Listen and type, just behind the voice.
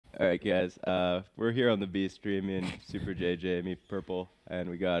All right, guys. We're here on the B stream in Super JJ, me Purple, and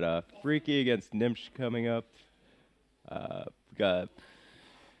we got Freakeh against Gnimsh coming up. We got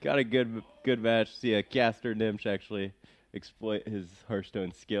a good match. See a caster Gnimsh actually exploit his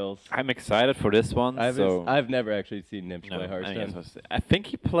Hearthstone skills. I'm excited for this one. I've never actually seen Gnimsh play Hearthstone. I think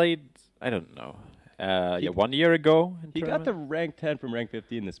he played. I don't know. 1 year ago. He got to rank 10 from rank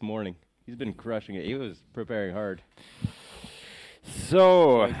 15 this morning. He's been crushing it. He was preparing hard.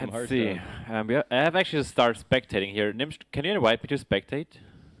 So let's see. I have actually started spectating here. Gnimsh, can you invite me to spectate?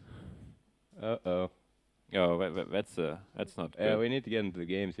 Oh, that's not good. Yeah, we need to get into the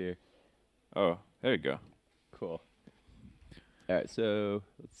games here. Oh, there you go. Cool. All right, so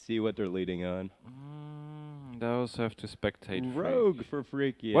let's see what they're leading on. Those have to spectate. Rogue for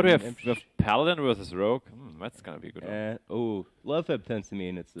Freakeh. What do we have? We have Paladin versus Rogue. That's gonna be a good one. Oh, Love Feb tends to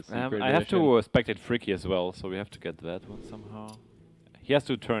mean it's the secret I have to spectate Freakeh as well, so we have to get that one somehow. He has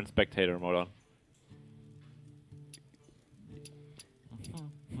to turn spectator mode on.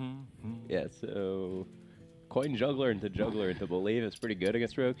 Yeah, so coin juggler into believe is pretty good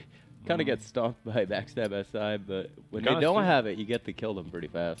against Rogue. Kind of gets stomped by backstab SI, but when they don't have it, you get to kill them pretty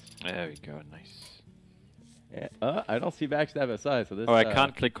fast. There we go, nice. Yeah. I don't see backstab SI, so this. Oh, I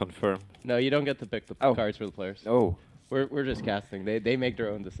can't click confirm. No, you don't get to pick the cards for the players. Oh. We're just casting. They make their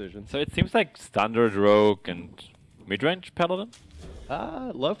own decisions. So it seems like standard Rogue and mid-range Paladin?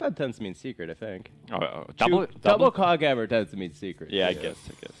 Low Fab tends to mean secret, I think. Double Cog Hammer tends to mean secret. Yeah, I guess,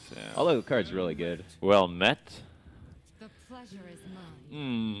 yeah. Although the card's really good. Well met. The pleasure is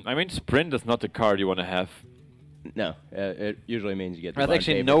mine. I mean, Sprint is not the card you want to have. No, it usually means you get That's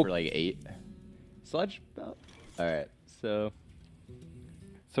actually no for like 8. Sludge belt? Alright, so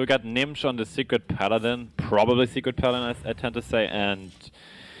we got Gnimsh on the Secret Paladin, probably Secret Paladin I tend to say, and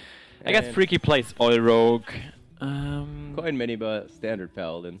I guess Freakeh plays Oil Rogue. Coin Minibot, Standard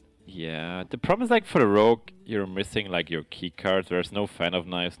Paladin. Yeah, the problem is like for the Rogue, you're missing like your key cards. There's no Fan of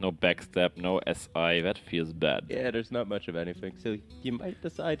Knives, no Backstab, no SI. That feels bad. Yeah, there's not much of anything. So you might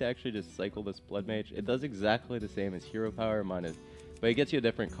decide to actually just cycle this Blood Mage. It does exactly the same as Hero Power, but it gets you a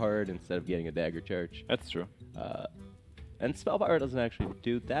different card instead of getting a Dagger Charge. That's true. And Spell Power doesn't actually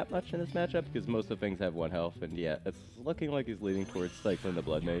do that much in this matchup because most of the things have 1 health, and yeah, it's looking like he's leaning towards cycling the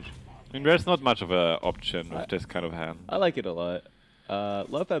Blood Mage. I mean, there's not much of an option with this kind of hand. I like it a lot.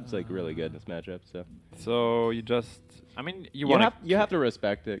 Lofeb's like really good in this matchup, so. So you just, I mean, you have to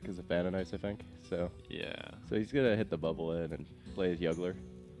respect it because of Fan of Knives, I think. So. Yeah. So he's gonna hit the bubble in and play his Juggler,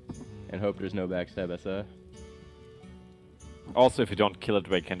 and hope there's no backstab SI. Also, if you don't kill it,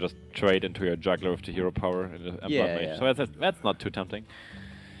 they can just trade into your Juggler with the Hero Power and Blood Mage. So that's not too tempting.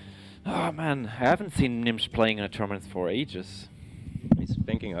 Oh man, I haven't seen Gnimsh playing in a tournament for ages. He's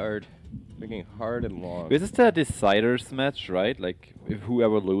thinking hard and long. This is the deciders match, right? Like, if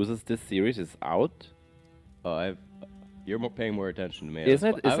whoever loses this series is out. Oh, you're paying more attention to me.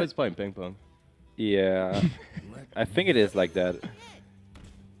 Isn't it? I was playing ping pong. Yeah, I think it is like that.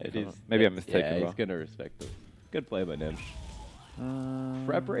 It is. Maybe I'm mistaken. Yeah, he's gonna respect it. Good play by Gnimsh.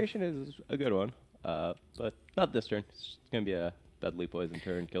 Preparation is a good one, but not this turn. It's gonna be a deadly poison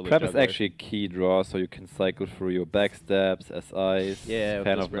turn. Kill the Prep Juggler. is actually a key draw, so you can cycle through your backstabs, SIs,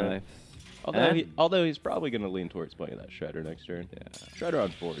 Fan of Knives. Although he's probably gonna lean towards playing that Shredder next turn. Yeah. Shredder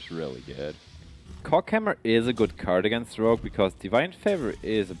on 4 is really good. Cockhammer is a good card against Rogue because Divine Favor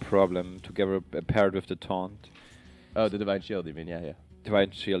is a problem together paired with the Taunt. Oh, the Divine Shield, you mean? Yeah.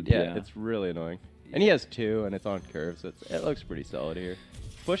 Divine Shield, yeah. It's really annoying. And he has 2, and it's on curve, so it looks pretty solid here.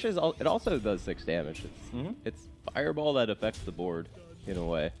 Pushes, it also does 6 damage. It's Fireball that affects the board, in a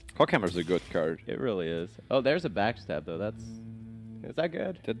way. Cockhammer's a good card. It really is. Oh, there's a backstab, though. Is that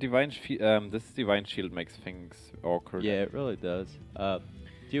good? The this Divine Shield makes things awkward. Yeah, it really does.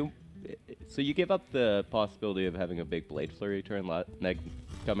 So you give up the possibility of having a big Blade Flurry turn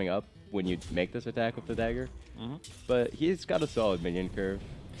coming up when you make this attack with the dagger, but he's got a solid minion curve.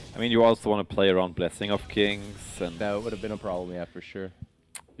 I mean, you also want to play around Blessing of Kings, and that would have been a problem, yeah, for sure.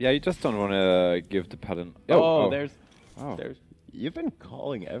 Yeah, you just don't want to give the pattern. There's. You've been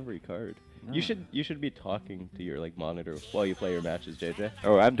calling every card. No. You should be talking to your monitor while you play your matches, JJ.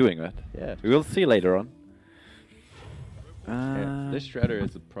 Oh, I'm doing that. Yeah. We will see later on. This Shredder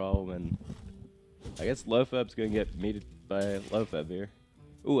is a problem, and I guess Lofeb's gonna get meted by Lofeb here.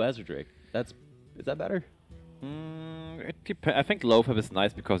 Ooh, Azure Drake. Is that better? I think Lofeb is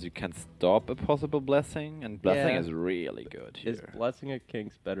nice because you can stop a possible Blessing, and Blessing is really good here. Is Blessing a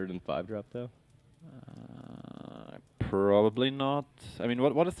King's better than 5-drop though? Probably not. I mean,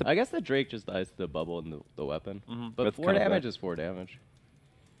 what is the... I guess the Drake just dies to the bubble and the weapon. But 4 damage is 4 damage.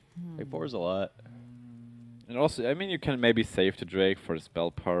 Like 4 is a lot. And also, I mean, you can maybe save the Drake for the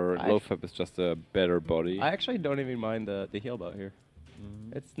spell power. Low-Fab is just a better body. I actually don't even mind the heal bot here.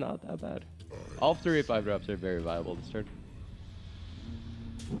 It's not that bad. All 3 5 drops are very viable this turn.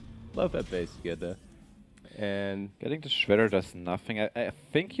 Low-Fab base is good though. And getting the Shredder does nothing. I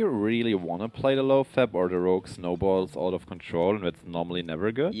think you really want to play the Low-Fab or the Rogue snowballs out of control, and that's normally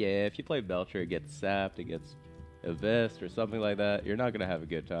never good. Yeah, if you play Belcher, it gets sapped, it gets a Vist or something like that. You're not going to have a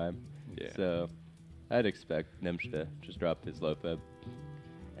good time. Yeah. So I'd expect Gnimsh to just drop his Low-Fab.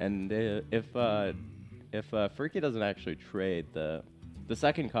 And if Freakeh doesn't actually trade, the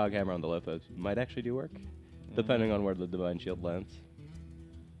second Cog Hammer on the Low-Fab might actually do work, depending on where the Divine Shield lands.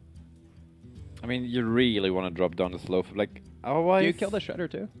 I mean, you really want to drop down this Low-Fab. Like, otherwise... Do you kill the Shredder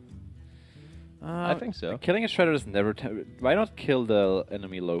too? I think so. Killing a Shredder is never... Why not kill the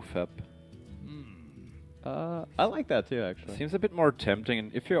enemy Low-Fab? I like that too, actually. Seems a bit more tempting,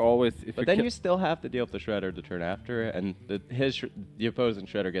 and if you're always... But then you still have to deal with the Shredder the turn after, and the opposing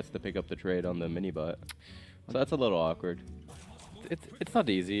Shredder gets to pick up the trade on the mini-bot. So that's a little awkward. It's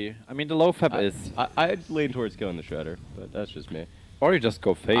not easy. I mean, the Low-Fab is... I'd lean towards killing the Shredder, but that's just me. Or you just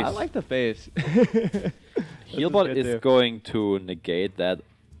go face. I like the face. Healbot is going to negate that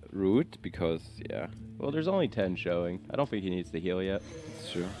route because, yeah. Well, there's only 10 showing. I don't think he needs to heal yet.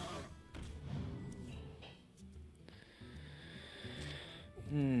 That's true.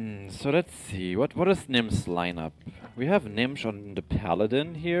 So let's see. What is Gnimsh's lineup? We have Gnimsh on the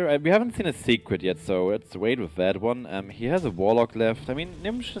Paladin here. We haven't seen a secret yet, so let's wait with that one. He has a Warlock left. I mean,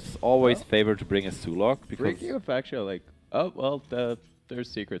 Gnimsh is always favored to bring a Sulok because... Freakeh actually, like... Oh, well, there's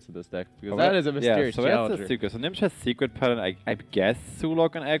secrets in this deck. Because that is a mysterious challenger. That's a secret. So Gnimsh has secret Paladin. I guess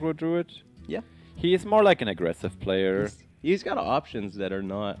Sulok and Aggro Druid? Yeah. He is more like an aggressive player. He's got options that are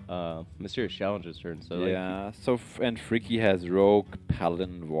not mysterious challenges turn. So yeah. Like so and Freakeh has Rogue,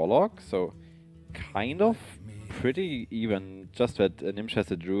 Paladin, Warlock. So kind of pretty even. Just that Gnimsh has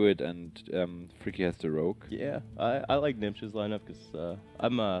a Druid and Freakeh has the Rogue. Yeah, I like Gnimsh's lineup because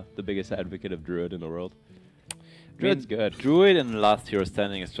I'm the biggest advocate of Druid in the world. Druid's good. Druid in last hero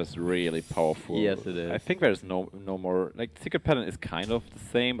standing is just really powerful. Yes, it is. I think there's no more like Secret Paladin is kind of the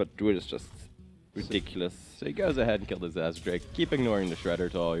same, but Druid is just ridiculous. So he goes ahead and kills his Azure Drake. Keep ignoring the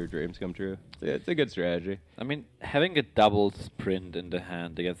Shredder till all your dreams come true. It's a good strategy. I mean, having a double sprint in the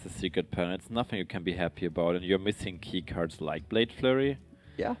hand against the Secret Paladin, it's nothing you can be happy about, and you're missing key cards like Blade Flurry.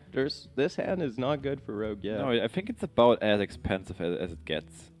 Yeah, this hand is not good for Rogue yet. No, I think it's about as expensive as it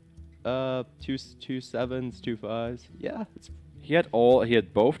gets. 2 7s, 2 5s. Yeah, he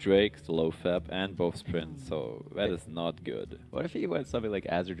had both Drakes, the Low-Fab, and both sprints, so that is not good. What if he went something like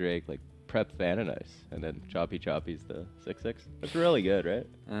Azure Drake, like prep Vananice, and then Choppy's the 6/6? That's really good, right?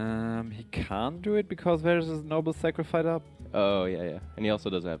 He can't do it because there's a Noble Sacrifice up. Oh yeah, and he also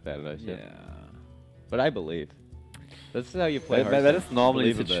doesn't have Vananice. Yeah. But I believe. This is how you play Hearthstone. That is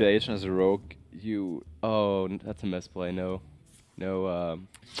normally the situation as a rogue. Oh, that's a misplay. No.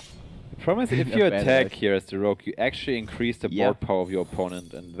 The problem is if you attack here as the rogue, you actually increase the board power of your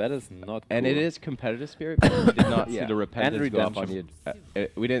opponent, and that is not And cool. it is competitive spirit, but we did not see the repentance go off on you.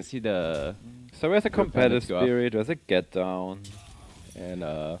 We didn't see the... So there's a competitive spirit, there's a get down. And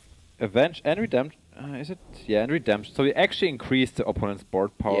Avenge and Redemption. Is it? Yeah, and Redemption. So we actually increase the opponent's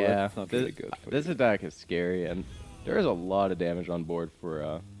board power. Yeah, that's not really good for this attack is scary, and there is a lot of damage on board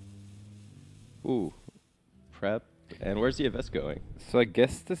for... Prep. And where's the Abyss going? So I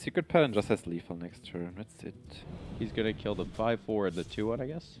guess the Secret Paladin just has lethal next turn. That's it. He's going to kill the 5/4 and the 2/1, I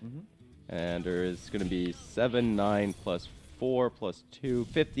guess. And there is going to be 7, 9 plus 4 plus 2,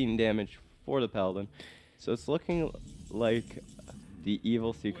 15 damage for the Paladin. So it's looking like the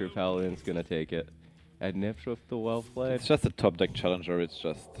evil Secret Paladin is going to take it. And Gnimsh with the well played. It's just a top deck challenger. It's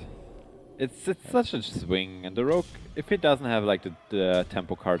just... It's such a swing. And the rogue, if he doesn't have like the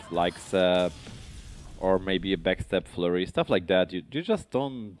tempo cards like Zap, or maybe a backstep flurry, stuff like that, you just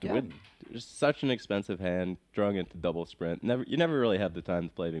don't win. It's such an expensive hand, drawing into double sprint. You never really have the time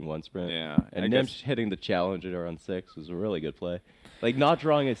to play in one sprint. Yeah. And Gnimsh hitting the challenger on 6 was a really good play. Like, not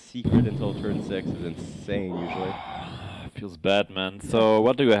drawing a secret until turn 6 is insane, usually. Feels bad, man. So,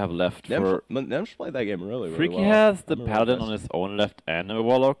 what do you have left for... Gnimsh played that game really well. Freakeh has the Paladin on his own left and a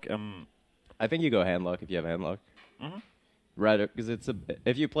Warlock. I think you go handlock if you have handlock. Rather, because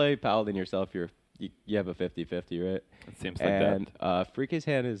if you play Paladin yourself, you have a 50-50, right? It seems like that. And Freakeh's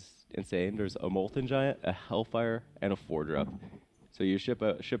hand is insane. There's a Molten Giant, a Hellfire, and a 4-drop. So you ship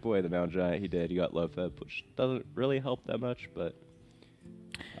away the Mountain Giant. He did. He got Low-Fab, which doesn't really help that much, but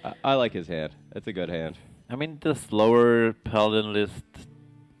I like his hand. It's a good hand. I mean, the slower Paladin list,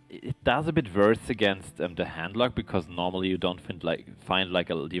 it does a bit worse against the handlock because normally you don't find like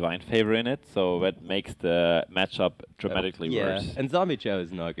a divine favor in it, so that makes the matchup dramatically worse. And Zombie Chow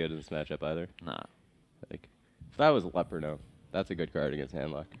is not good in this matchup either. Nah. Like, if that was Leperno, that's a good card against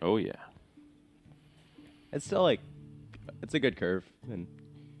handlock. Oh yeah. It's still like, it's a good curve, and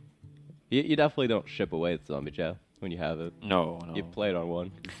you definitely don't ship away the Zombie Chow when you have it. No. You play it on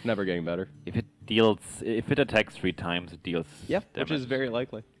one. It's never getting better. If it attacks 3 times, it deals Yep, damage. which is very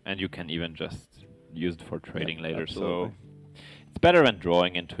likely. And you can even just use it for trading later, absolutely. so it's better than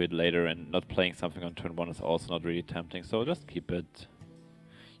drawing into it later, and not playing something on turn 1 is also not really tempting, so just keep it.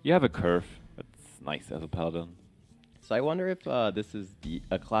 You have a curve, it's nice as a paladin. So I wonder if this is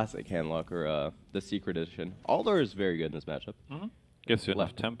a classic handlock or the secret edition. Alder is very good in this matchup. Gives you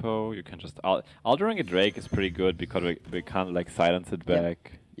enough tempo, you can just... Aldering a Drake is pretty good because we can't like silence it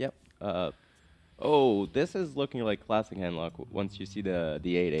back. Yep. Oh, this is looking like classic handlock once you see the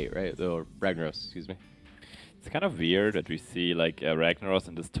 8/8, right? Or Ragnaros, excuse me. It's kind of weird that we see like Ragnaros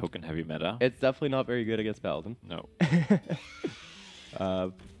in this token heavy meta. It's definitely not very good against Paladin. No.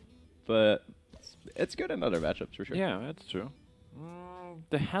 But it's good in other matchups for sure. Yeah, that's true.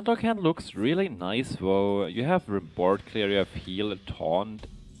 The handlock hand looks really nice though. You have board clear, you have heal, and taunt.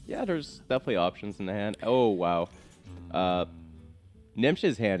 Yeah, there's definitely options in the hand. Oh, wow.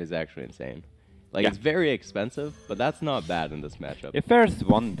 Gnimsh's hand is actually insane. Like, it's very expensive, but that's not bad in this matchup. If there's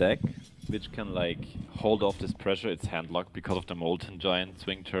one deck which can like hold off this pressure, it's handlock because of the Molten Giant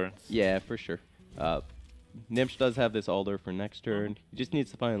swing turns. Yeah, for sure. Gnimsh does have this Alder for next turn. He just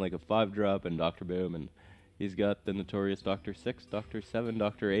needs to find like a 5-drop and Dr. Boom, and he's got the notorious Dr. 6, Dr. 7,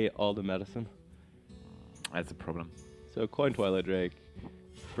 Dr. 8, all the medicine. That's a problem. So Coin Twilight Drake,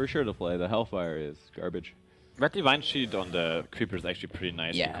 for sure to play. The Hellfire is garbage. That Divine Sheet on the Creeper is actually pretty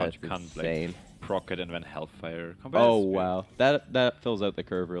nice because you can't insane. like proc it and then Hellfire. Oh wow, that fills out the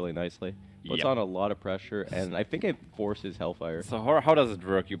curve really nicely. Puts Yep. on a lot of pressure, and I think it forces Hellfire. So how does it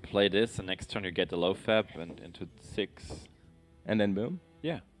work? You play this, and next turn you get the low fab and into 6. And then boom.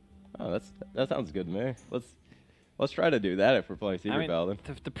 Yeah. Oh, that sounds good to me. Let's try to do that if we're playing Secret Paladin.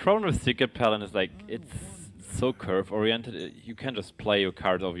 The problem with Secret Paladin is like it's so curve oriented. You can just play your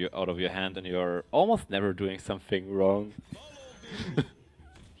cards out of your hand, and you're almost never doing something wrong.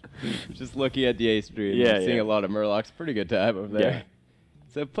 Just looking at the ace tree and Yeah, seeing yeah. a lot of Murlocs. Pretty good time over there. Yeah.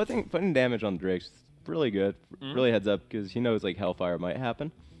 So putting damage on Drakes is really good. Really heads up because he knows like Hellfire might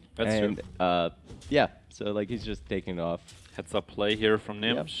happen. That's and, true. Yeah, so like he's just taking it off. Heads up play here from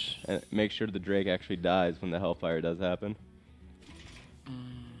Yep. Gnimsh. And make sure the Drake actually dies when the Hellfire does happen.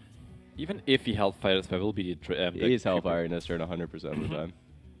 Even if he Hellfires, there will be the He's Creeper. Hellfire in this turn 100% of the time.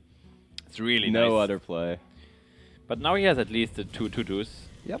 It's really No nice. other play. But now he has at least the 2 to-dos.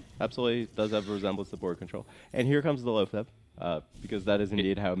 Yep, absolutely does have a resemblance to board control. And here comes the low flip, because that is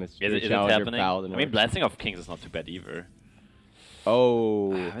indeed how Mr. Is it Challenger happening? Paladin I mean, works. Blessing of Kings is not too bad either.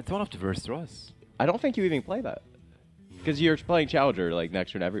 Oh, It's one of the worst draws. I don't think you even play that. Because you're playing Challenger like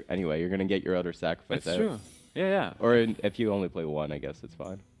next turn anyway. You're going to get your other sacrifice That's out. true. Yeah. Or if you only play one, I guess it's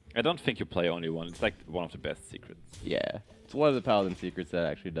fine. I don't think you play only one. It's like one of the best secrets. Yeah. It's one of the Paladin secrets that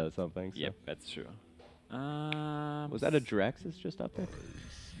actually does something. So. Yep, that's true. Was that a Draxus just up there?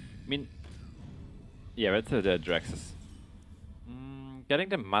 I mean, yeah, that's the Draxus. Getting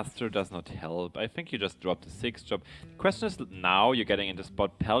the Master does not help. I think you just drop the 6 drop. The question is now you're getting into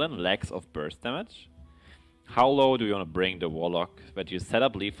spot Paladin lacks of burst damage. How low do you want to bring the Warlock that you set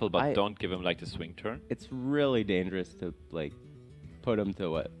up lethal but don't give him like the swing turn? It's really dangerous to like put him to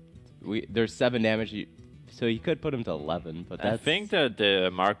what? There's 7 damage, so you could put him to 11, but that's... I think that the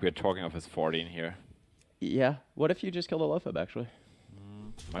mark we're talking of is 14 here. Yeah. What if you just kill the Lofab, actually?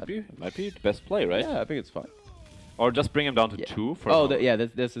 Might be the best play, right? Yeah, I think it's fine. Or just bring him down to 2 for... Oh,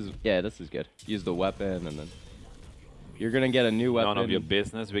 this is good. Use the weapon, and then you're gonna get a new weapon. None of your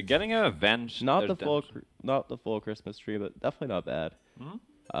business. We're getting a Avenge. Not the full Christmas tree, but definitely not bad.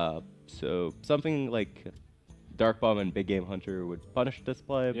 So something like Dark Bomb and Big Game Hunter would punish this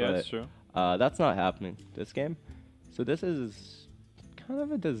play, Yeah, but that's true. that's not happening this game. So this is kind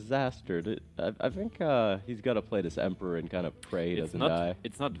of a disaster. I think he's got to play this Emperor and kind of pray he doesn't die.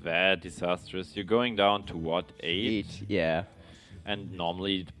 It's not that disastrous. You're going down to what, 8? Yeah. And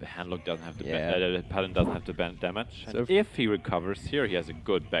normally the handlock doesn't have to Yeah. the Paladin doesn't have to bend damage. So And if he recovers here, he has a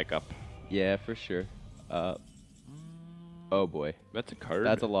good backup. Yeah, for sure. Oh boy. That's a card.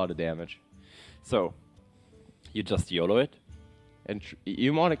 That's a lot of damage. So, you just YOLO it. And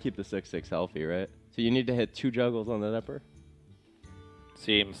you want to keep the 6/6 healthy, right? So you need to hit 2 juggles on that Emperor?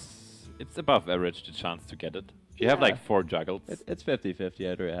 Seems it's above average the chance to get it. If you have like 4 juggles. It's 50-50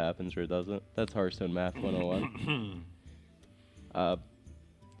 either it happens or it doesn't. That's Hearthstone math 101.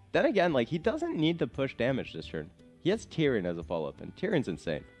 then again, like, he doesn't need to push damage this turn. He has Tyrion as a follow-up, and Tyrion's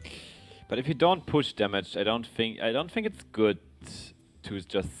insane. But if you don't push damage, I don't think it's good to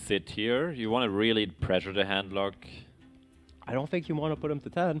just sit here. You want to really pressure the handlock. I don't think you want to put him to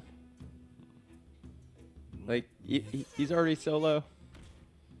 10. Like, he's already so low.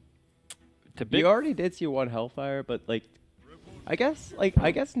 You already did see one Hellfire, but like, I guess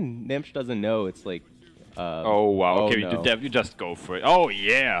Gnimsh doesn't know it's like. Oh wow! Oh, Okay, no. you just go for it. Oh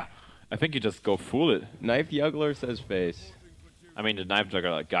yeah! I think you just go fool it. Knife Juggler says face. I mean, the knife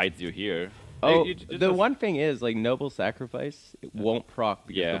juggler guides you here. Oh, You the one thing is, like, Noble Sacrifice, it won't proc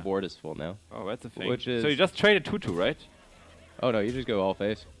because the board is full now. Oh, that's a thing. Which is... So you just trade a 2/2, right? Oh no, you just go all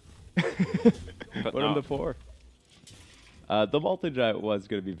face. But Put him to 4. The Molten Giant was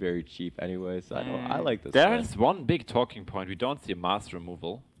going to be very cheap anyway, so I like this. There's one big talking point. We don't see a mass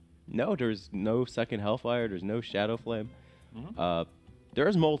removal. No, there's no second Hellfire. There's no Shadow Flame. There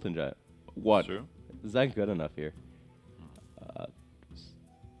is Molten Giant. One. True. Is that good enough here?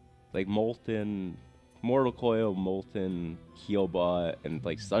 Like Molten, Mortal Coil, Molten, Healbot, and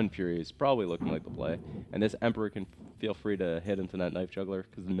like Sun Fury is probably looking like the play. And this Emperor can feel free to hit into that Knife Juggler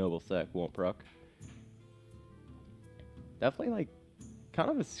because the Noble Sec won't proc. Definitely like kind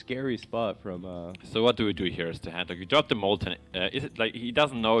of a scary spot from. So what do we do here as the hand? Like, you drop the Molten. Is it like he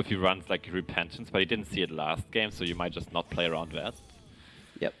doesn't know if he runs like Repentance, but he didn't see it last game, so you might just not play around that.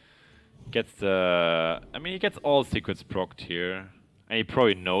 Yep. Gets the. I mean, he gets all secrets procced here. And he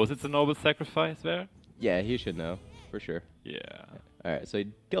probably knows it's a Noble Sacrifice there. Yeah, he should know, for sure. Yeah. Alright, so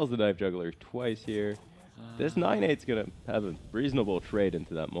he kills the Knife Juggler twice here. This 9/8's gonna have a reasonable trade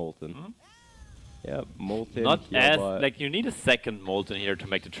into that Molten. Yeah, Molten, Not as, Healbot. like, you need a second Molten here to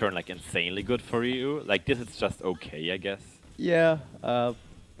make the turn, like, insanely good for you. Like, this is just okay, I guess. Yeah,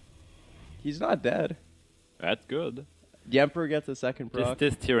 he's not dead. That's good. The Emperor gets a second proc.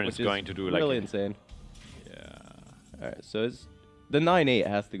 This Tyrion is which going to do, like... really insane. Yeah. Alright, so the 9/8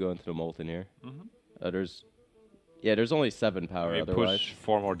 has to go into the Molten here. There's only 7 power You otherwise. push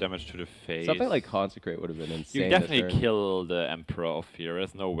 4 more damage to the face. Something like Consecrate would have been insane. You this definitely turn. kill the Emperor of Fear.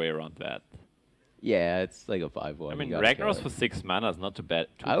 There's no way around that. Yeah, it's like a 5/1. I mean, You gotta kill Ragnaros it. for 6 mana is not too bad.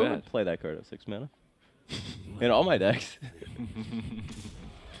 I would play that card at 6 mana. In all my decks.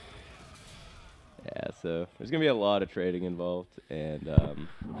 Yeah, so there's going to be a lot of trading involved. And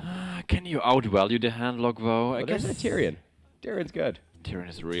Can you outvalue the handlock, though? I guess there's a Tyrion. Tyrion's good. Tyrion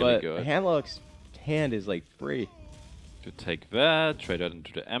is really But good. Handlock's hand is like free. To take that, trade that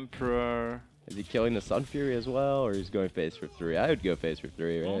into the Emperor. Is he killing the Sun Fury as well, or he's going face for 3? I would go face for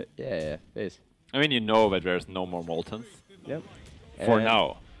 3, right? Yeah, face. I mean, you know that there's no more Moltens. Yep. For And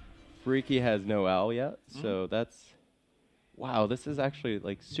now. Freakeh has no owl yet, so that's... Wow, this is actually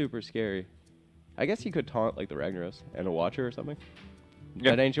like super scary. I guess he could taunt like the Ragnaros and a Watcher or something.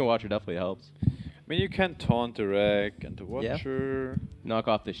 Yeah. That Ancient Watcher definitely helps. I mean, you can taunt the Rag and the Yeah. Watcher. Knock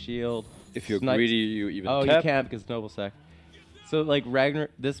off the shield. If you're Snipe- greedy, you even Oh, tap. you can't because Noble Sac. So like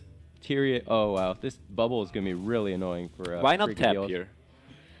this Tyrion... Oh wow, this bubble is going to be really annoying for Why not Freakeh tap deal. here?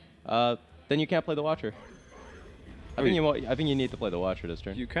 Then you can't play the Watcher. I think you need to play the Watcher this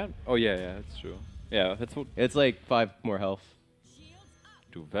turn. You can. Oh yeah, that's true. Yeah, that's what. It's like 5 more health.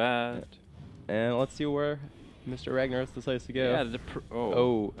 Do that. And let's see where Mr. Ragnaros decides to go. Yeah.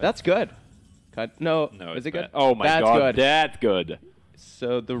 Oh, that's good. No, No, is it's it good? bad. Oh my That's god, good. that's good.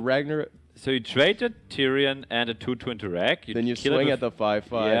 So the Ragnar, So you traded Tyrion and a 2/2 into Rag. then you kill it swing with- at the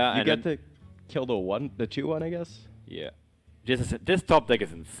 5/5. Yeah, you and get then- to kill the 2/1, I guess. Yeah. This top deck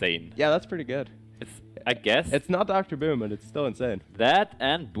is insane. Yeah, that's pretty good. I guess It's not Dr. Boom, but it's still insane. that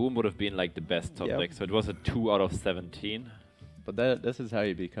and Boom would have been like the best top Yep. deck. So it was a 2 out of 17. But this is how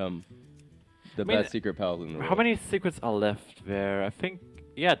you become the mean, best secret paladin in the How world. many secrets are left there? I think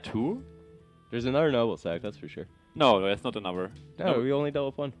 2. There's another Noble Sack, that's for sure. No, that's not another. No, we only dealt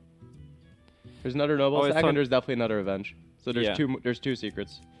with 1. There's another Noble Oh, I Sack thought- and there's definitely another Avenge. So there's Yeah. there's 2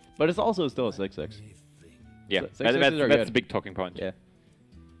 secrets. But it's also still a 6/6. Yeah, So 6/6s that's are a good. big talking point. Yeah.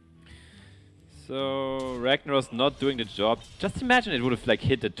 So Ragnaros not doing the job. Just imagine it would have like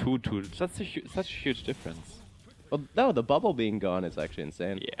hit the 2/2. Such a huge difference. Well, no, the bubble being gone is actually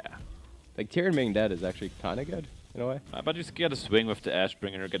insane. Yeah. Like Tyrion being dead is actually kind of good in a way. But you get a swing with the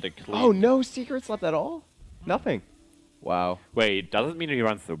Ashbringer, get a clean. Oh, no secrets left at all? Nothing. Wow. Wait, doesn't mean he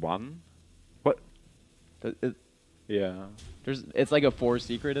runs the 1? What? Yeah. It's like a 4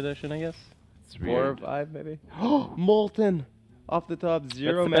 secret edition, I guess. It's 4 or weird. 5 maybe. Oh, Molten off the top,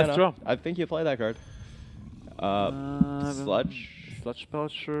 0 the mana. best draw. I think you play that card. Sludge. Sludge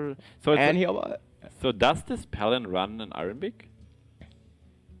Belcher. So it's And Healbot. So does this Paladin run an Iron Beak?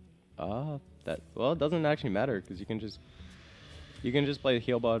 Well, it doesn't actually matter because you can just You can just play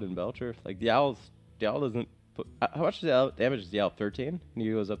Healbot and Belcher. Like the owl doesn't put. How much damage is the owl? 13? And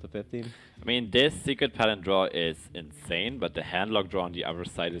he goes up to 15. I mean, this secret pattern draw is insane, but the handlock draw on the other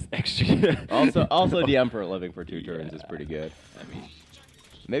side is actually also the Emperor living for 2 turns is pretty good. I mean,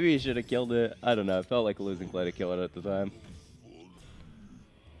 maybe he should have killed it. I don't know. It felt like a losing play to kill it at the time.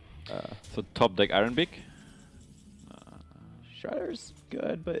 So top deck Ironbeak. Shredder's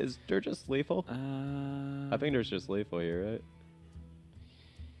good, but is there just lethal? I think there's just lethal here, right?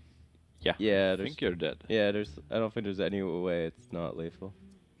 Yeah. Yeah. I think you're dead. Yeah. I don't think there's any way it's not lethal.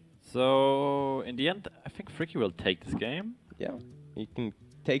 So in the end, I think Freakeh will take this game. Yeah. You can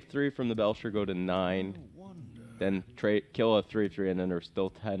take 3 from the Belcher, go to 9, then kill a 3/3, and then there's still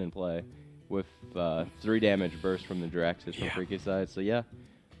 10 in play with 3 damage burst from the Draxus from Freakeh's side. So yeah.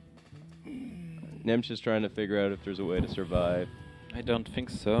 Gnimsh is trying to figure out if there's a way to survive. I don't think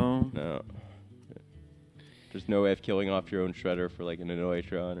so. No. There's no way of killing off your own Shredder for like an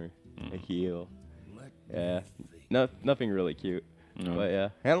Annoytron or a heal. Yeah. Nothing really cute. No. But yeah,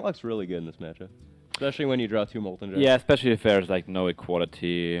 Handlock's really good in this matchup. Especially when you draw 2 Molten Dragons. Yeah, especially if there's like no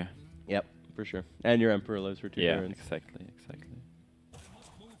equality. Yep, for sure. And your Emperor lives for 2 turns. Exactly.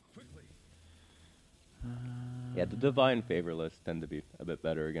 Yeah, the Divine Favor lists tend to be a bit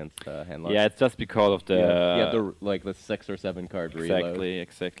better against Handlock. Yeah, it's just because of the... you have the, like, the 6 or 7 card reload.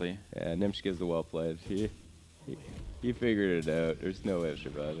 Exactly. Yeah, Gnimsh gives the well played. He figured it out. There's no way of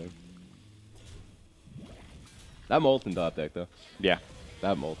surviving. That Molten top deck, though. Yeah.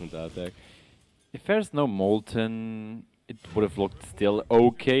 That Molten top deck. If there's no Molten, it would have looked still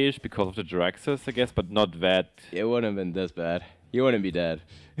okay-ish because of the Draxus, I guess, but not that. It wouldn't have been this bad. You wouldn't be dead.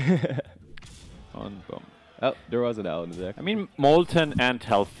 On bomb. Oh, there was an owl in the deck. I mean, Molten and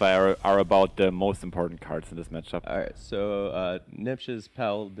Hellfire are about the most important cards in this matchup. Alright, so Gnimsh's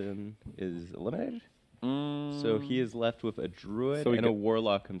Paladin is eliminated. So he is left with a Druid and a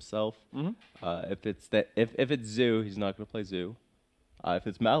Warlock himself. If it's Zoo, he's not going to play Zoo. If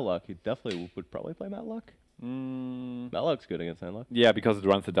it's Matlock, he definitely would probably play Matlock. Matlock's good against Handlock. Yeah, because it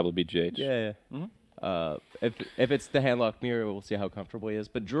runs the double BGH. Yeah. If it's the Handlock mirror, we'll see how comfortable he is.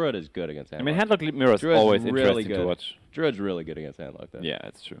 But Druid is good against Handlock. I mean, Handlock mirror is always interesting to watch. Druid's really good against Handlock, though. Yeah,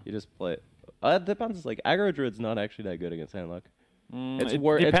 it's true. You just play it. It depends. Like, aggro Druid's not actually that good against Handlock. It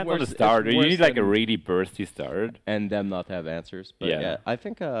depends on the starter. You need like a really bursty start. And them not to have answers. But yeah, I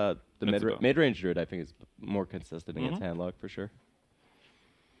think the mid-range Druid, I think, is more consistent against Handlock for sure.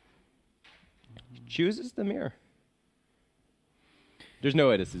 Chooses the mirror. There's no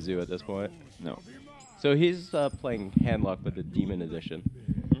way to Zoo at this point. No. So he's playing Handlock with the Demon Edition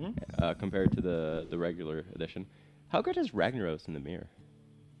compared to the regular edition. How good is Ragnaros in the mirror?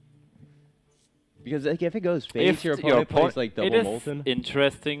 Because like, if it goes face, your opponent plays like double Molten. It is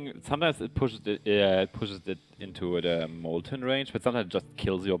interesting. Sometimes it pushes it into the Molten range, but sometimes it just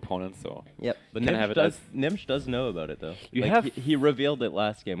kills your opponent. So yep, but Gnimsh does know about it though. He revealed it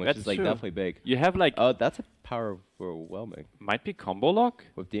last game, which is like definitely big. You have like that's a power overwhelming. Might be combo lock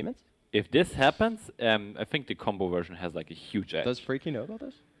with demons. If this happens, I think the combo version has like a huge edge. Does Freakeh know about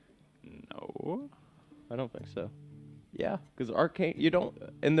this? No, I don't think so. Yeah, because Arcane, you don't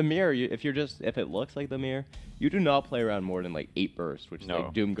in the mirror. If it looks like the mirror, you do not play around more than like 8 bursts, which is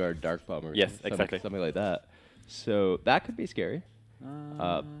like Doomguard, Dark Bomber. Yes, exactly, something like that. So that could be scary.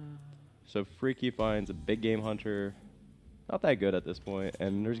 So Freakeh finds a big game hunter, not that good at this point,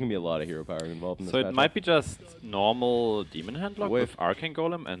 and there's gonna be a lot of hero power involved in this. So it might be just normal Demon Handlock with Arcane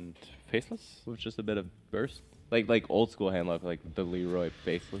Golem and Faceless, with just a bit of burst. Like old school Handlock, like the Leroy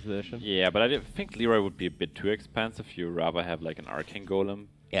Faceless edition. Yeah, but I think Leroy would be a bit too expensive. You rather have like an Arcane Golem.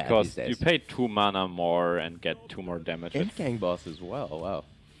 Yeah, because you pay 2 mana more and get 2 more damage. And Gang Boss as well. Wow.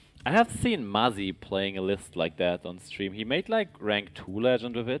 I have seen Muzzy playing a list like that on stream. He made like rank 2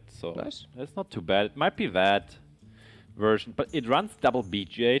 legend with it, so it's not too bad. It might be that version, but it runs double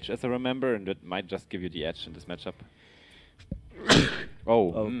BGH as I remember, and it might just give you the edge in this matchup.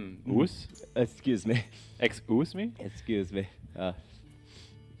 Ooze? Excuse me. Excuse me? Excuse me.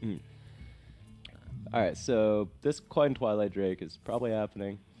 Alright, so this Coin Twilight Drake is probably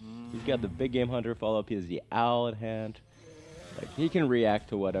happening. He's got the big game hunter follow up. He has the owl at hand. Like, he can react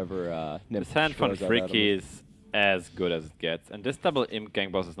to whatever this hand from Freakeh is as good as it gets, and this double Imp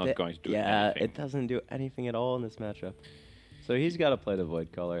Gang Boss is not going to do anything. It doesn't do anything at all in this matchup. So he's got to play the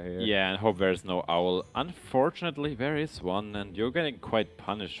Void Color here. Yeah, and hope there's no owl. Unfortunately, there is one, and you're getting quite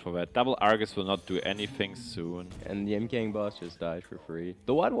punished for that. Double Argus will not do anything soon. And the Imp Gang Boss just dies for free.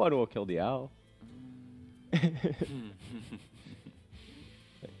 The 1/1 will kill the owl.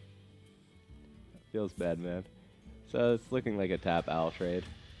 Feels bad, man. So it's looking like a tap owl trade.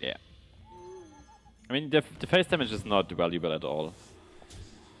 Yeah. I mean, the face damage is not valuable at all.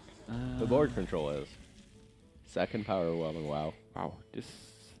 The board control is. Second power overwhelming, wow. Wow, this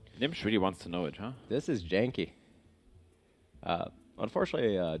Gnimsh really wants to know it, huh? This is janky.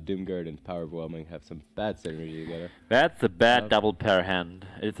 Unfortunately, Doomguard and Power Overwhelming have some bad synergy together. That's a bad double pair hand.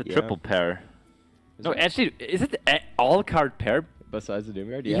 It's a triple pair. No, actually, is it all card pair? Besides the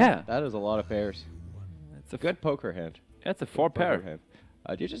Doomguard? Yeah. That is a lot of pairs. It's a good poker hand. That's a 4 pair. Hand.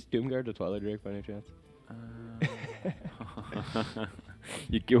 Do you just Doomguard the Twilight Drake by any chance?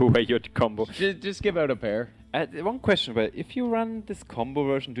 You give away your combo. Just give out a pair. One question, but if you run this combo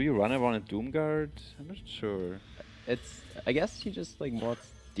version, do you run around a Doomguard? I'm not sure. It's, I guess he just like wants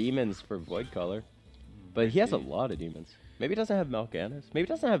demons for Void Color. But he has a lot of demons. Maybe he doesn't have Mal'Ganis. Maybe he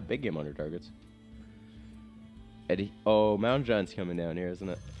doesn't have big game under targets. Eddie. Oh, Mountain Giant's coming down here, isn't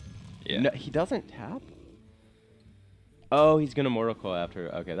it? Yeah. No, he doesn't tap? Oh, he's gonna Mortal Coil after.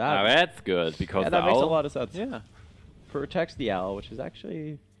 Okay, that's good because that the makes a owl lot of sense. Yeah. Protects the owl, which is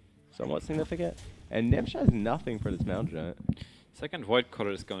actually somewhat significant. And Gnimsh has nothing for this Mountain Giant. Second Void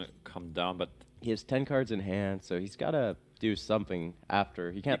Color is going to come down, but he has 10 cards in hand, so he's gotta do something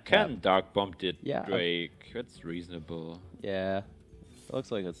after. He can't. You can Dark Bomb the Yeah, Drake. That's reasonable. Yeah, it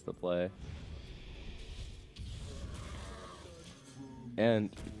looks like it's the play.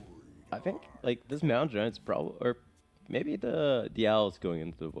 And I think like this Mountain Giant's probably, or maybe the Owl's going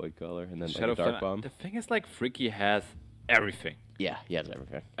into the Void Color and then like a Dark Bomb. The thing is, like, Freakeh has everything. Yeah, he has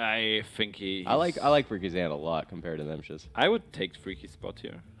everything. I think he. I like Freakeh's hand a lot compared to Gnimsh's. I would take Freakeh's spot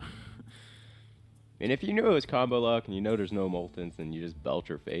here. And if you knew it was combo lock and you know there's no Moltons, then you just belt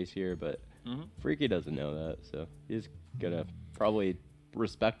your face here. But Freakeh doesn't know that, so he's gonna probably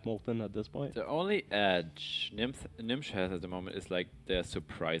respect Molten at this point. The only edge Gnimsh has at the moment is like the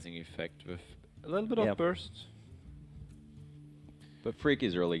surprising effect with a little bit of burst. But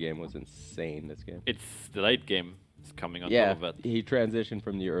Freakeh's early game was insane this game. It's the late game is coming on top of it. He transitioned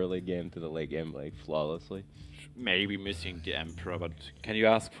from the early game to the late game like flawlessly. Maybe missing the Emperor, but can you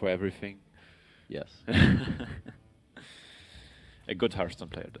ask for everything? Yes. A good Hearthstone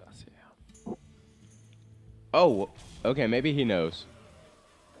player does, yeah. Oh, okay, maybe he knows.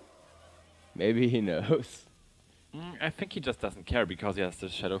 Maybe he knows. I think he just doesn't care because he has the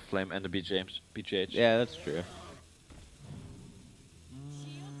Shadow Flame and the BGH. Yeah, that's true.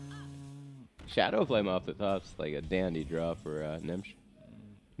 Shadow Flame off the top's like a dandy draw for Gnimsh.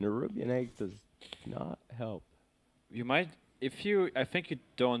 Nerubian Egg does not help. You might, I think you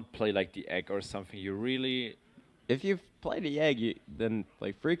don't play like the egg or something. You really. If you play the egg, then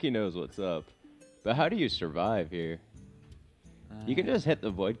like Freakeh knows what's up. But how do you survive here? You can just hit the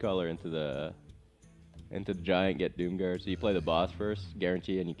Void Color into the Giant, get Doomguard. So you play the boss first,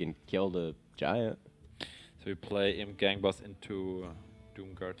 guarantee, and you can kill the Giant. So you play Imp Gang Boss into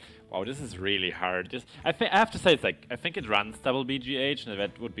Doomguard. Wow, this is really hard. I have to say, it's like I think it runs double BGH, and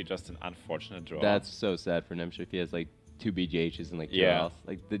that would be just an unfortunate draw. That's so sad for Gnimsh if he has like 2 BGHs and like 2 else.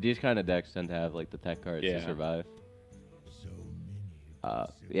 Like these kind of decks tend to have like the tech cards to survive.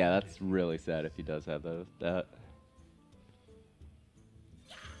 Yeah, that's really sad if he does have that.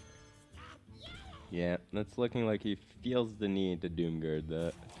 Yeah, that's looking like he feels the need to Doomguard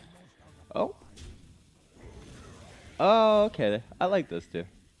that. Oh. Oh, okay. I like this too.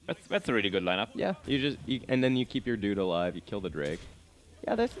 That's a really good lineup. Yeah, and then you keep your dude alive. You kill the Drake.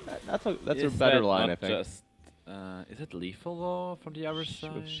 Yeah, that's a better line, I think. Is it lethal though from the other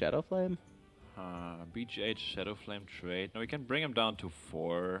side? With Shadow Flame? BGH Shadow Flame trade. No, we can bring him down to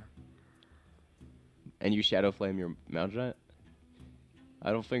 4. And you Shadow Flame your Mountain Giant? I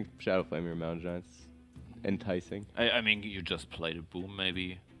don't think Shadow Flame your Mountain Giant's enticing. I mean, you just play the Boom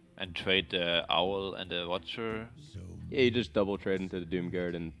maybe, and trade the Owl and the Watcher. Yeah, you just double trade into the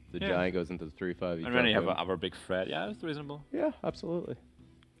Doomguard, and the Giant goes into the 3/5. And then you have another big threat. Yeah, it's reasonable. Yeah, absolutely.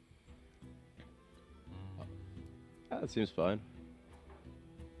 That seems fine.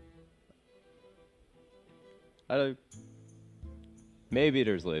 Maybe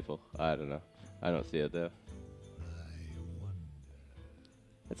there's lethal. I don't know. I don't see it though.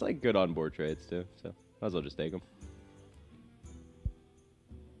 It's like good on board trades too, so might as well just take them.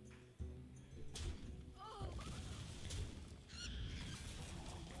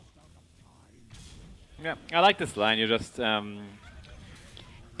 Yeah, I like this line. You're just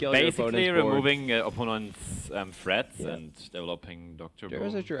basically removing opponent's threats and developing Doctor Boom. There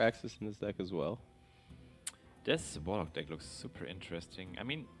is a Jiraxis in this deck as well. This Warlock deck looks super interesting. I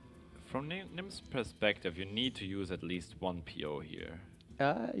mean, from Gnim's perspective, you need to use at least 1 PO here.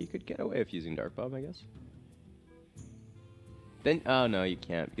 You could get away with using Dark Bomb, I guess. Then, oh no, you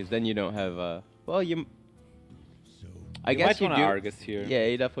can't, because then you don't have, well, you... I You guess might you want do. to Argus here. Yeah,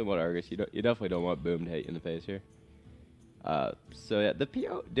 you definitely want Argus. You definitely don't want Boom to hit you in the face here. So yeah, the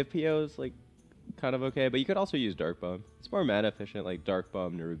PO is like kind of okay, but you could also use Dark Bomb. It's more mana efficient, like Dark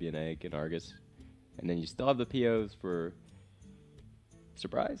Bomb, Nerubian Egg, and Argus, and then you still have the POs for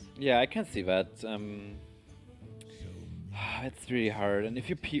surprise. Yeah, I can see that. It's really hard, and if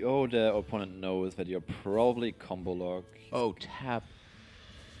you PO, the opponent knows that you're probably combo lock. Oh, tap.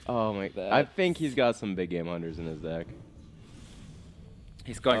 Oh my! That- I think he's got some big game hunters in his deck.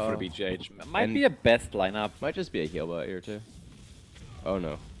 He's going for Oh. the BGH. Might And- be a best lineup. Might just be a heal bot here too. Oh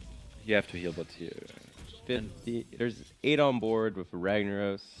no. You have to heal bot here. 50. There's 8 on board with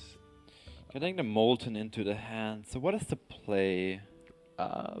Ragnaros. Getting the Molten into the hand. So what is the play?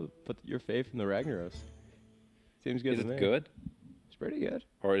 Put your faith in the Ragnaros. Seems good Is to me. it good? It's pretty good.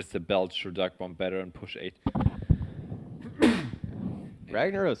 Or is the Belcher Dark Bomb better and push 8?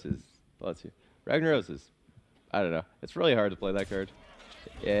 Ragnaros is. Bless you. Ragnaros is. I don't know. It's really hard to play that card.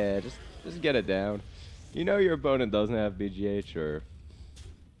 Yeah, just get it down. You know your opponent doesn't have BGH or.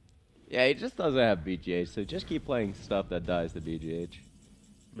 Yeah, he just doesn't have BGH, so just keep playing stuff that dies to BGH.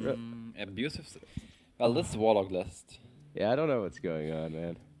 Abusive. Well, this is Warlock list. Yeah, I don't know what's going on,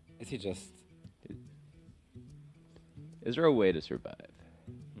 man. Is he just... Is there a way to survive?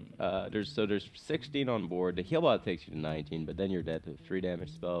 There's 16 on board. The heal bot takes you to 19, but then you're dead to a 3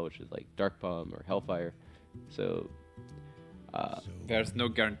 damage spell, which is like Dark Bomb or Hellfire. So, There's no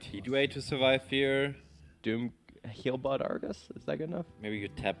guaranteed way to survive here. Doom heal bot Argus, is that good enough? Maybe you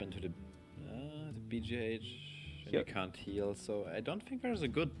tap into the BGH and you Yep. can't heal, so I don't think there's a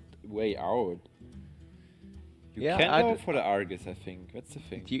good way out. You Yeah, can I'd- go for the Argus, I think. That's the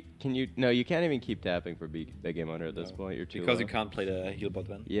thing. No, you can't even keep tapping for big game hunter at this No. point. You're too Because low. you can't play the heal bot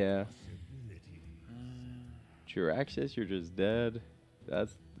then. Yeah. Jiraxis, you're just dead.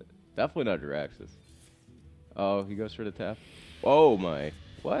 That's definitely not Jiraxis. Oh, he goes for the tap. Oh my.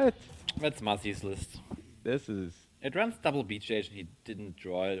 What? That's Mazzy's list. This is It runs double BGH and he didn't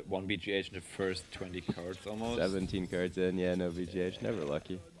draw 1 BGH in the first 20 cards almost. 17 cards in. Yeah, no BGH. Never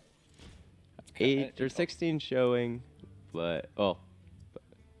lucky. That's kinda- 8. There's 16 showing, but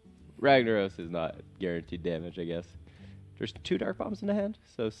Ragnaros is not guaranteed damage, I guess. There's 2 Dark Bombs in the hand,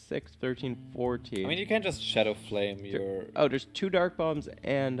 so 6, 13, 14. I mean, you can just Shadow Flame your... Oh, there's 2 Dark Bombs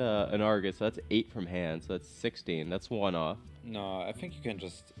and an Argus, so that's 8 from hand, so that's 16. That's 1 off. No, I think you can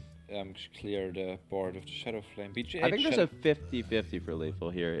just clear the board with the Shadow Flame. BGH I think there's a Shadow- 50-50 for lethal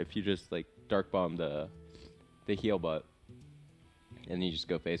here if you just like Dark Bomb the heal bot, and you just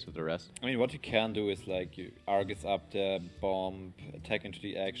go face with the rest. I mean, what you can do is like you Argus up the bomb, attack into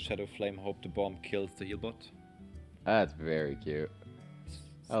the egg, Shadow Flame, hope the bomb kills the heal bot. That's very cute.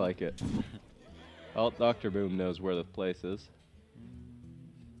 I like it. Well, Dr. Boom knows where the place is.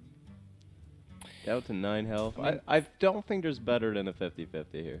 Down to 9 health. I don't think there's better than a 50-50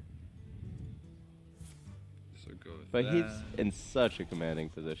 here. So go with But he's that. in such a commanding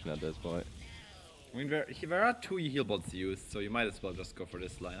position at this point. I mean, there are 2 heal bots used, so you might as well just go for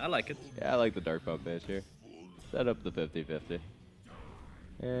this line. I like it. Yeah, I like the Dark Bomb base here. Set up the 50-50.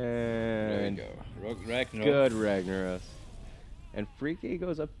 There you And go. Ragnaros. good Ragnaros. And Freakeh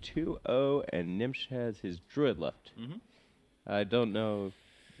goes up 2-0, and Gnimsh has his Druid left. Mhm. I don't know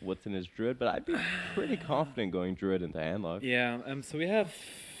what's in his Druid, but I'd be pretty confident going Druid into Handlock. Yeah, so we have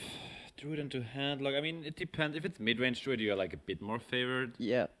Druid into Handlock. I mean, it depends. If it's mid-range Druid, you're like a bit more favored.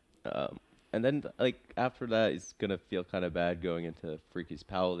 Yeah. And then, like, after that, it's going to feel kind of bad going into Freakey's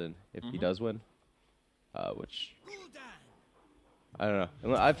Paladin if he does win. Which, I don't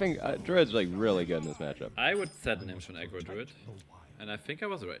know. I think Druid's, like, really good in this matchup. I would set Gnimsh on aggro Druid, and I think I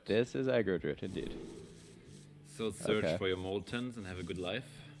was right. This is aggro Druid, indeed. So search Okay. for your Moltens and have a good life.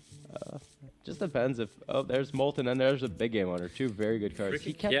 Just depends if... Oh, there's Molten, and there's a big game hunter. 2 very good cards. Freaking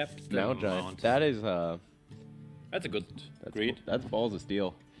He kept kept the Mount Giant. Mount. That is... That's a good greed. That's balls of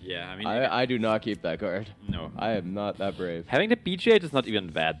steel. Yeah, I mean, I do not keep that card. no. I am not that brave. Having the BGH is not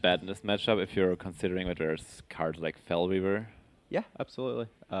even that bad in this matchup if you're considering that there's cards like Fellweaver. Yeah, absolutely.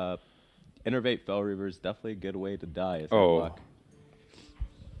 Innervate Fell Reaver is definitely a good way to die. As Oh. luck.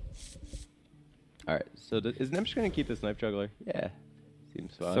 All right, so is Gnimsh going to keep the Snipe Juggler? Yeah,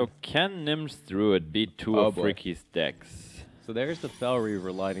 seems fine. So can Gnimsh Druid beat 2 Oh of boy. Freakey's decks? So there's the Fell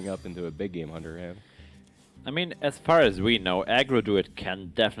Reaver lining up into a big game hunter hand. I mean, as far as we know, aggro Druid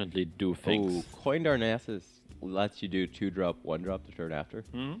can definitely do things. Ooh, Coin Darnassus lets you do 2-drop, 1-drop the turn after.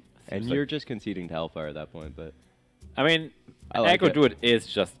 Hmm? And Seems you're like- just conceding to Hellfire at that point, but... I mean, I like aggro it. Druid is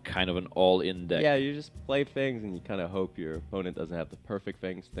just kind of an all-in deck. Yeah, you just play things and you kind of hope your opponent doesn't have the perfect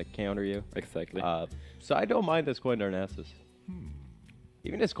things that counter you. Exactly. So I don't mind this Coin Darnassus.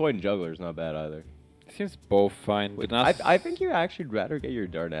 Even this Coin Juggler is not bad either. Seems both fine. I think you actually rather get your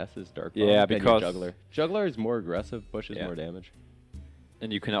Darnassus Dark Bomb Yeah, than because- your Juggler. Juggler is more aggressive, pushes Yeah. more damage.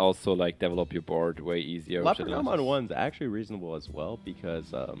 And you can also like develop your board way easier. with the Leopard on Darnassus. 1's actually reasonable as well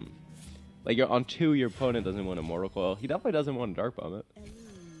because like you're on 2, your opponent doesn't want a Mortal Coil. He definitely doesn't want to Dark Bomb it.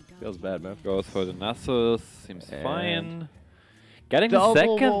 Feels bad, man. Goes for the Nasus. Seems And fine. Getting the double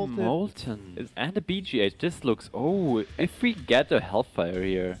second Molten. Molten. And the BGH. This looks... Oh, if we get a Hellfire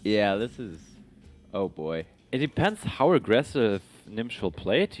here. Yeah, this is... Oh boy. It depends how aggressive Gnimsh will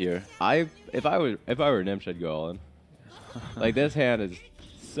play it here. If I were Gnimsh, I'd go all in. Like this hand is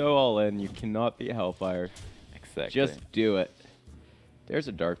so all in, you cannot beat Hellfire. Exactly. Just do it. There's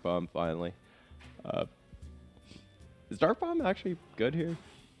a Dark Bomb finally. Is Dark Bomb actually good here?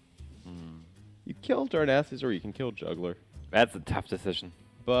 You kill Darnassus or you can kill Juggler. That's a tough decision.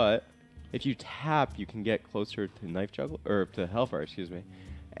 But if you tap, you can get closer to Knife Juggler or to Hellfire, excuse me.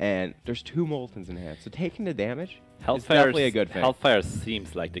 And there's 2 Moltens in hand, so taking the damage is definitely a good thing. Hellfire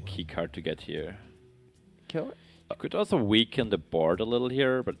seems like the key card to get here. Kill it. You could also weaken the board a little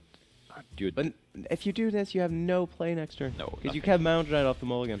here, but dude, But if you do this, you have no play next turn. No, because you nothing. can mount right off the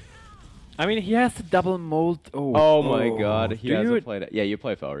mulligan. I mean he has to double mold. Oh my god, he Do has you to play that. Yeah, you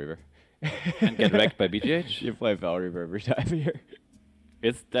play Fel Reaver. and get wrecked by BGH. You play Fel Reaver every time here.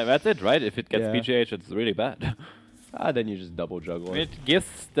 That's it, right? If it gets Yeah. BGH, it's really bad. Then you just double juggle it. It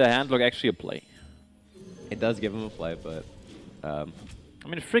gives the handlock actually a play. It does give him a play, but I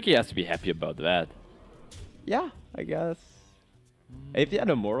mean, Freakeh has to be happy about that. yeah, I guess. If you had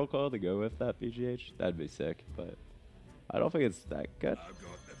a Mortal Coil to go with that BGH, that'd be sick, but I don't think it's that good.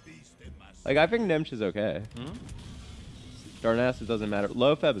 Like, I think Gnimsh is okay. Darnassus doesn't matter.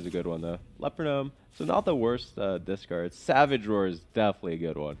 Lofeb is a good one, though. Leopardome, so not the worst discards. Savage Roar is definitely a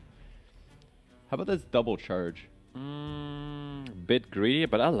good one. How about this double charge? Bit greedy,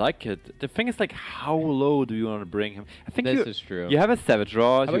 but I like it. The thing is, like, how low do you want to bring him? I think This is true. You have a Savage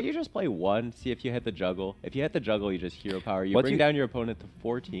Draw. How about you just play 1, see if you hit the juggle. If you hit the juggle, you just hero power. You bring down your opponent to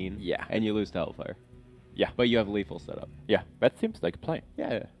 14, Yeah. and you lose to Hellfire. Yeah. But you have lethal set up. Yeah, that seems like a play.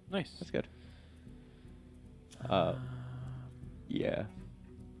 Yeah, Nice. that's good. Yeah.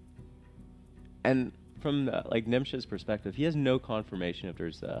 And from like Gnimsh's perspective, he has no confirmation if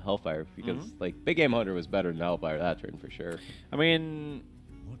there's Hellfire because like Big Game Hunter was better than Hellfire that turn for sure. I mean,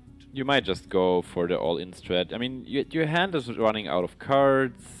 you might just go for the all-in strat. I mean, your hand is running out of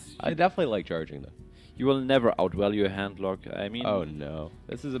cards. I definitely like charging though. You will never outvalue a handlock. I mean, Oh no,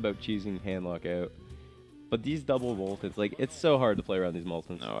 this is about cheesing handlock out. But these double Moltens, like it's so hard to play around these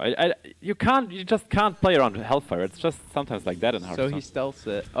Moltens. no, you just can't play around Hellfire. It's just sometimes like that in So Hearthstone. he stealths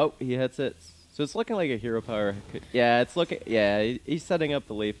it. Oh, he hits it. So it's looking like a hero power. Yeah, it's looking. Yeah, he's setting up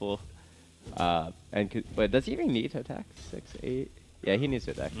the lethal. But does he even need to attack? 6, 8. Yeah, he needs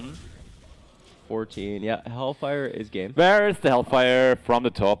to attack. 14. Yeah, Hellfire is game. There's the Hellfire from the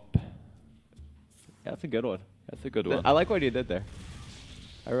top. Yeah, that's a good one. That's a good one. I like what he did there.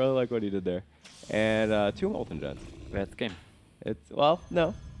 I really like what he did there. And 2 Molten Gens. That's game.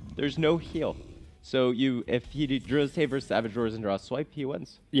 No, there's no heal. So if he draws Taver, Savage Roars, and draws Swipe, he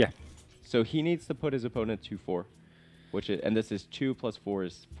wins. Yeah. So he needs to put his opponent to 4, and this is 2 plus 4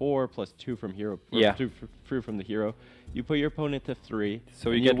 is 4 plus 2 from hero. Yeah. 2 from the hero. You put your opponent to 3.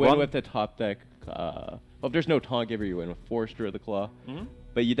 So and you get win one with the top deck. Well, if there's no taunt giver, you win with Forester of the Claw.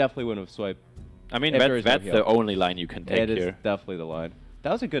 But you definitely win with Swipe. I mean, If there is no that's heal. the only line you can take It is here. definitely the line.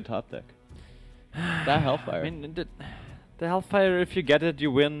 That was a good top deck. That Hellfire. I mean, the Hellfire, if you get it,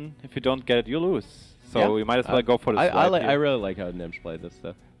 you win. If you don't get it, you lose. So you might as well go for the swipe here. I really like how Gnimsh played this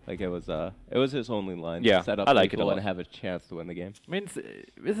though. Like it was his only line. Yeah, Set up I like it a lethal lot. and have a chance to win the game. I mean,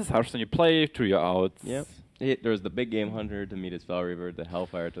 this is Hearthstone. You play through your outs. Yep. There's the Big Game Hunter to meet his Fel Reaver, the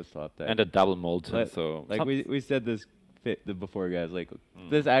Hellfire to stop deck. And a double Molten. But, So like we said this before, guys. Like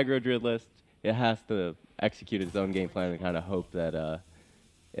this aggro druid list, it has to execute its own game plan and kind of hope that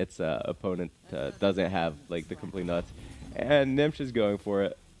its opponent doesn't have like the complete nuts. And Gnimsh is going for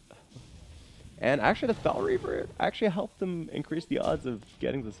it. And actually, the Fel Reaver actually helped them increase the odds of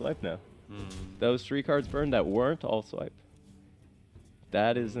getting the swipe now. Those 3 cards burned that weren't all swipe.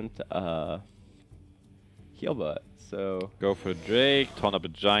 That isn't Healbot. So go for Drake, taunt up a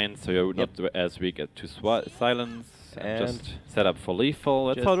Giant, so you're not as weak to silence. And just set up for lethal.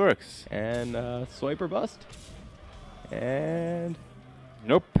 That's how it works. And swipe or bust. And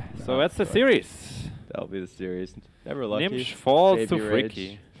nope. So that's the series. that'll be the series. Never lucky. Gnimsh falls to Baby Rage.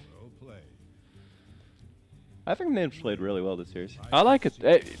 Freakeh. I think Gnimsh played really well this series. I like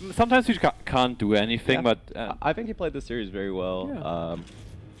it. Sometimes you can't do anything, Yeah. but I think he played this series very well. Yeah.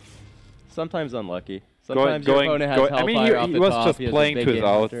 Sometimes unlucky. Sometimes your going- opponent has go- I Hellfire mean, off he the was top. just He has a playing Big to his Game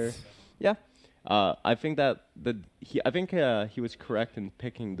outs. Hunter. Yeah. I think that he was correct in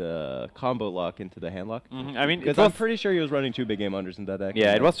picking the combo lock into the hand lock. I mean, because I'm pretty sure he was running 2 big game unders in that deck.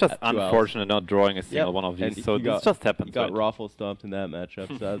 Yeah, it was just at 2 Ls. unfortunate not drawing a single one of And these. So he this just happens. He got right? raffle stomped in that matchup,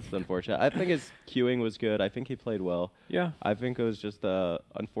 so that's unfortunate. I think his queuing was good. I think he played well. Yeah. I think it was just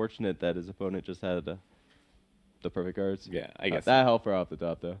unfortunate that his opponent just had the perfect cards. Yeah, I guess. That helped her off the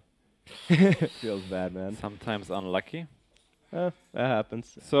top, though. Feels bad, man. Sometimes unlucky. That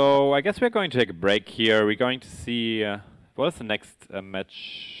happens. So I guess we're going to take a break here. We're going to see what is the next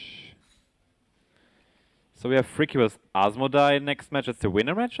match. So we have Freakeh vs Asmodai next match. It's the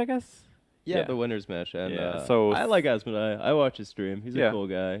winner match, I guess. Yeah, the winner's match. And so I like Asmodai. I watch his stream. He's Yeah. a cool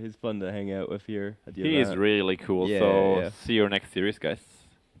guy. He's fun to hang out with here at the he event. is really cool. Yeah, so yeah. see you next series, guys.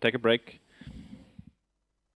 Take a break.